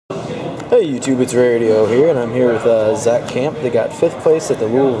Hey YouTube, it's Rarity here, and I'm here with Zack Camp. They got 5th place at the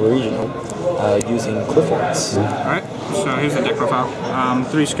Louisville Regional using Qliphort. Alright, so here's the deck profile.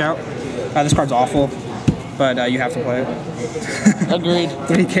 3 Scout. This card's awful, but you have to play it. Agreed.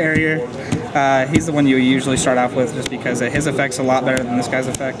 3 Carrier. He's the one you usually start off with just because his effect's a lot better than this guy's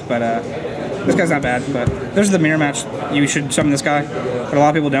effect, but this guy's not bad. But there's the mirror match. You should summon this guy, but a lot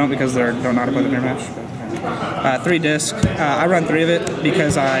of people don't because they don't know how to play the mirror match. 3 disc. I run 3 of it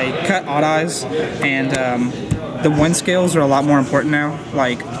because I cut odd eyes, and the 1 scales are a lot more important now.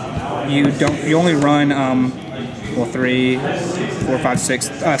 Like you only run well 3, 4, 5,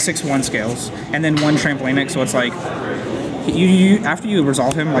 6 1 scales, and then 1 trampolinic. So it's like you after you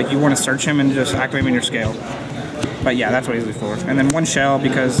resolve him, like you want to search him and just activate him in your scale. But yeah, that's what he's for. And then 1 shell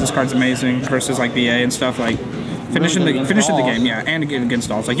because this card's amazing versus like BA and stuff like. Finishing the game, yeah, and against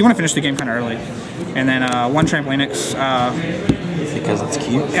dolls. Like you want to finish the game kind of early, and then 1 trampolinix. Because it's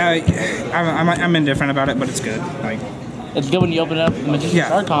cute. I'm indifferent about it, but it's good. Like it's good when you open it up with the Magician's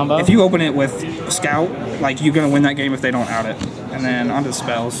Star combo. If you open it with Scout, like you're gonna win that game if they don't out it. And then onto the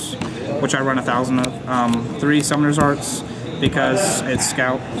spells, which I run 1,000 of. 3 Summoner's Arts because it's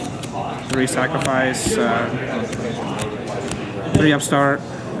Scout. 3 Sacrifice. 3 Upstart.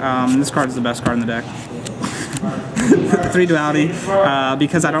 This card is the best card in the deck. 3 Duality,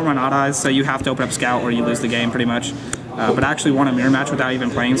 because I don't run odd eyes, so you have to open up Scout or you lose the game pretty much. But I actually won a mirror match without even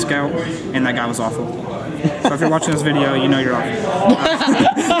playing Scout, and that guy was awful. So if you're watching this video, you know you're awful.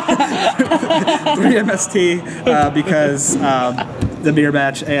 3 MST, because the mirror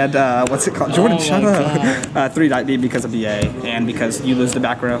match, and what's it called? Jordan, shut up. 3 Night Beam because of BA, and because you lose the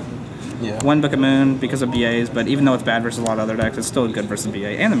back row. Yeah. 1 Book of Moon because of BAs, but even though it's bad versus a lot of other decks, it's still good versus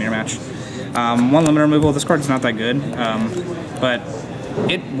BA and the mirror match. 1 limit removal. This card's not that good, but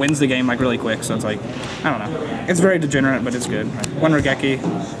it wins the game like really quick. So it's like, I don't know. It's very degenerate, but it's good. 1 Regeki,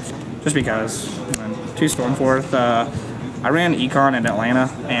 just because. And 2 Stormforth. I ran Econ in Atlanta,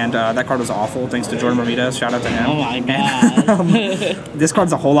 and that card was awful thanks to Jordan Bermudez. Shout out to him. Oh my god. This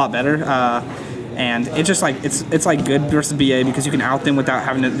card's a whole lot better. And it's just like it's like good versus BA because you can out them without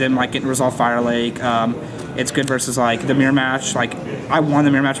having them like get resolve Fire Lake. It's good versus like the mirror match. Like I won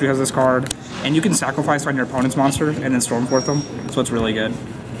the mirror match because of this card, and you can sacrifice on your opponent's monster and then Stormforth them. So it's really good.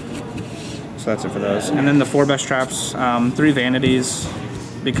 So that's it for those. And then the 4 best traps, 3 Vanities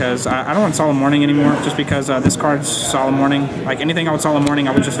because I don't want Solemn Warning anymore. Just because this card's Solemn Warning. Like anything I would Solemn Warning,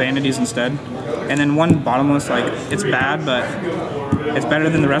 I would just Vanities instead. And then 1 Bottomless. Like it's bad, but it's better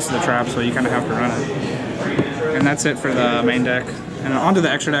than the rest of the traps, so you kind of have to run it. And that's it for the main deck. And onto the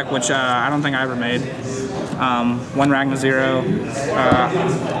extra deck, which I don't think I ever made. 1 Ragna 0.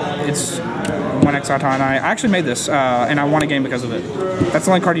 It's 1 Exoton. I actually made this, and I won a game because of it. That's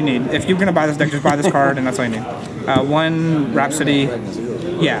the only card you need. If you're going to buy this deck, just buy this card, and that's all you need. 1 Rhapsody.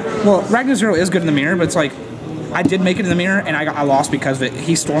 Yeah. Well, Ragna 0 is good in the mirror, but it's like, I did make it in the mirror, and I lost because of it.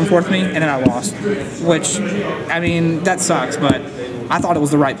 He Stormforthed me, and then I lost. Which, I mean, that sucks, but I thought it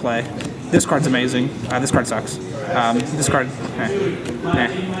was the right play. This card's amazing. This card sucks. This card,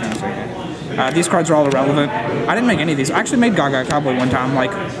 these cards are all irrelevant. I didn't make any of these. I actually made Gaga Cowboy one time,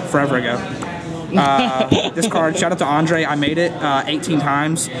 like, forever ago. This card, shout out to Andre. I made it 18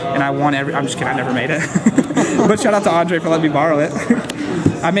 times, and I won every... I'm just kidding, I never made it. But shout out to Andre for letting me borrow it.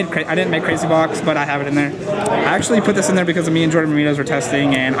 I didn't make Crazy Box, but I have it in there. I actually put this in there because me and Jordan Bermudez were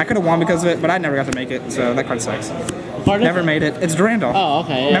testing, and I could have won because of it, but I never got to make it, so that card sucks. Pardon? Never made it. It's Durandal. Oh,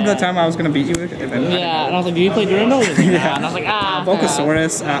 okay. Yeah. Remember the time I was going to beat you with it? Yeah, and I was like, do you play Durandal? Yeah. And I was like,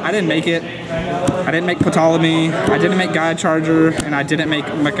 Volcasaurus. I didn't make it. I didn't make Ptolemy. I didn't make Gaia Charger, and I didn't make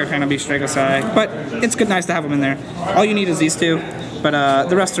Mechacanobi Stragosai. But it's good, nice to have them in there. All you need is these 2, but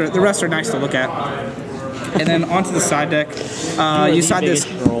the rest are nice to look at. And then onto the side deck, you side this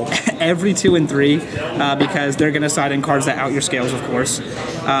every 2 and 3 because they're going to side in cards that out your scales, of course.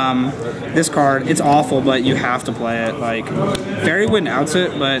 This card, it's awful, but you have to play it. Like, Fairywind outs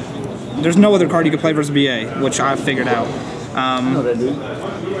it, but there's no other card you can play versus BA, which I've figured out.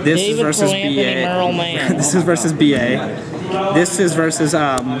 This is versus BA. This is versus BA. This is versus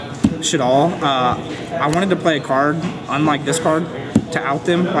Shadal. I wanted to play a card, unlike this card, to out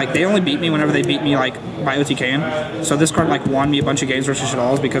them. Like, they only beat me whenever they beat me, like, by OTKing. So this card, like, won me a bunch of games versus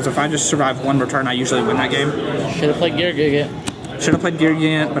Shadals because if I just survive 1 return, I usually win that game. Should have played Gear Gigant. Should have played Gear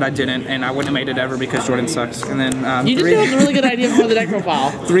Gigant, but I didn't, and I wouldn't have made it ever because Jordan sucks. And then you just have a really good idea for the deck profile.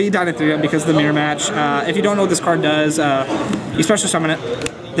 3 Dynathrya because of the mirror match. If you don't know what this card does, you special summon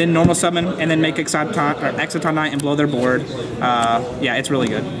it, then normal summon, and then make Exoton Knight and blow their board. Yeah, it's really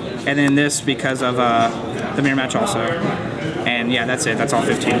good. And then this because of the mirror match also. And yeah, that's it. That's all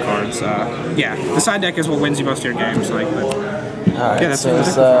 15 cards. Yeah, the side deck is what wins you most of your games. Like, but Alright, Yeah, that's so what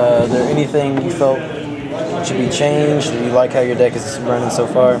is the there anything you felt should be changed? Do you like how your deck is running so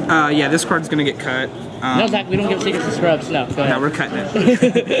far? Yeah, this card's gonna get cut. No, Zach, we don't give secrets to scrubs. No, go ahead. No, we're cutting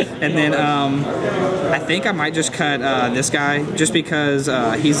it. And then I think I might just cut this guy just because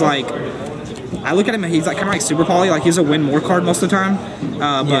he's like, I look at him and he's like kind of like super poly, like he's a win more card most of the time.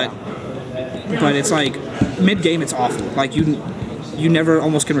 But it's like mid game it's awful. Like you never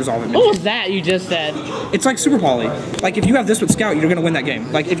almost can resolve it. What was that you just said? It's like super poly. Like if you have this with Scout, you're gonna win that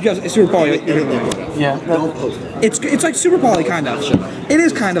game. Like if you have super poly, you're gonna win. Yeah. It's like super poly kind of. It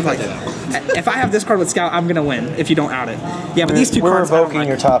is kind of like that. If I have this card with Scout, I'm gonna win. If you don't out it, yeah. But these two We're cards, I don't revoking like.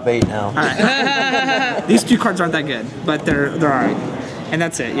 your top 8 now. All right. These two cards aren't that good, but they're all right. And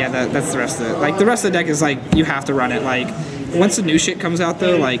that's it. Yeah, that's the rest of it. Like the rest of the deck is like you have to run it. Like once the new shit comes out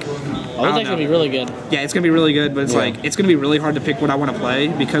though, like. Oh, it's gonna be really good. Yeah, it's gonna be really good, but it's like it's gonna be really hard to pick what I want to play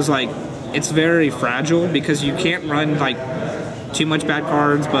because like it's very fragile because you can't run like too much bad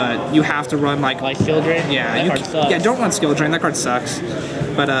cards, but you have to run like Skill Drain? Yeah, That card sucks. Yeah, don't run Skill Drain. That card sucks.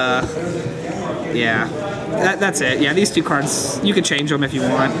 But yeah, that's it. Yeah, these two cards you could change them if you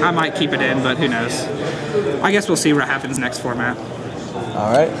want. I might keep it in, but who knows? I guess we'll see what happens next format.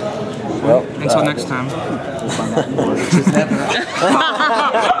 All right. Well, Until next time.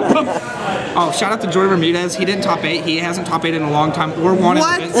 Oh, shout out to Jordan Ramirez. He didn't top 8. He hasn't top 8 in a long time. We're wanting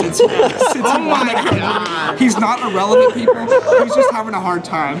since he won the God. He's not irrelevant, people. He's just having a hard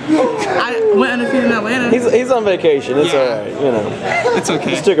time. I went undefeated in Atlanta. he's on vacation. It's all right. You know. It's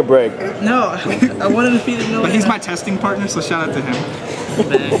okay. Just took a break. No, I went undefeated in Atlanta. But he's my testing partner, so shout out to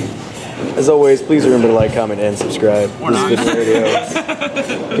him. As always, please remember to like, comment, and subscribe. Or This not. has been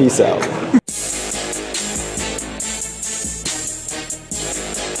Radio. Peace out.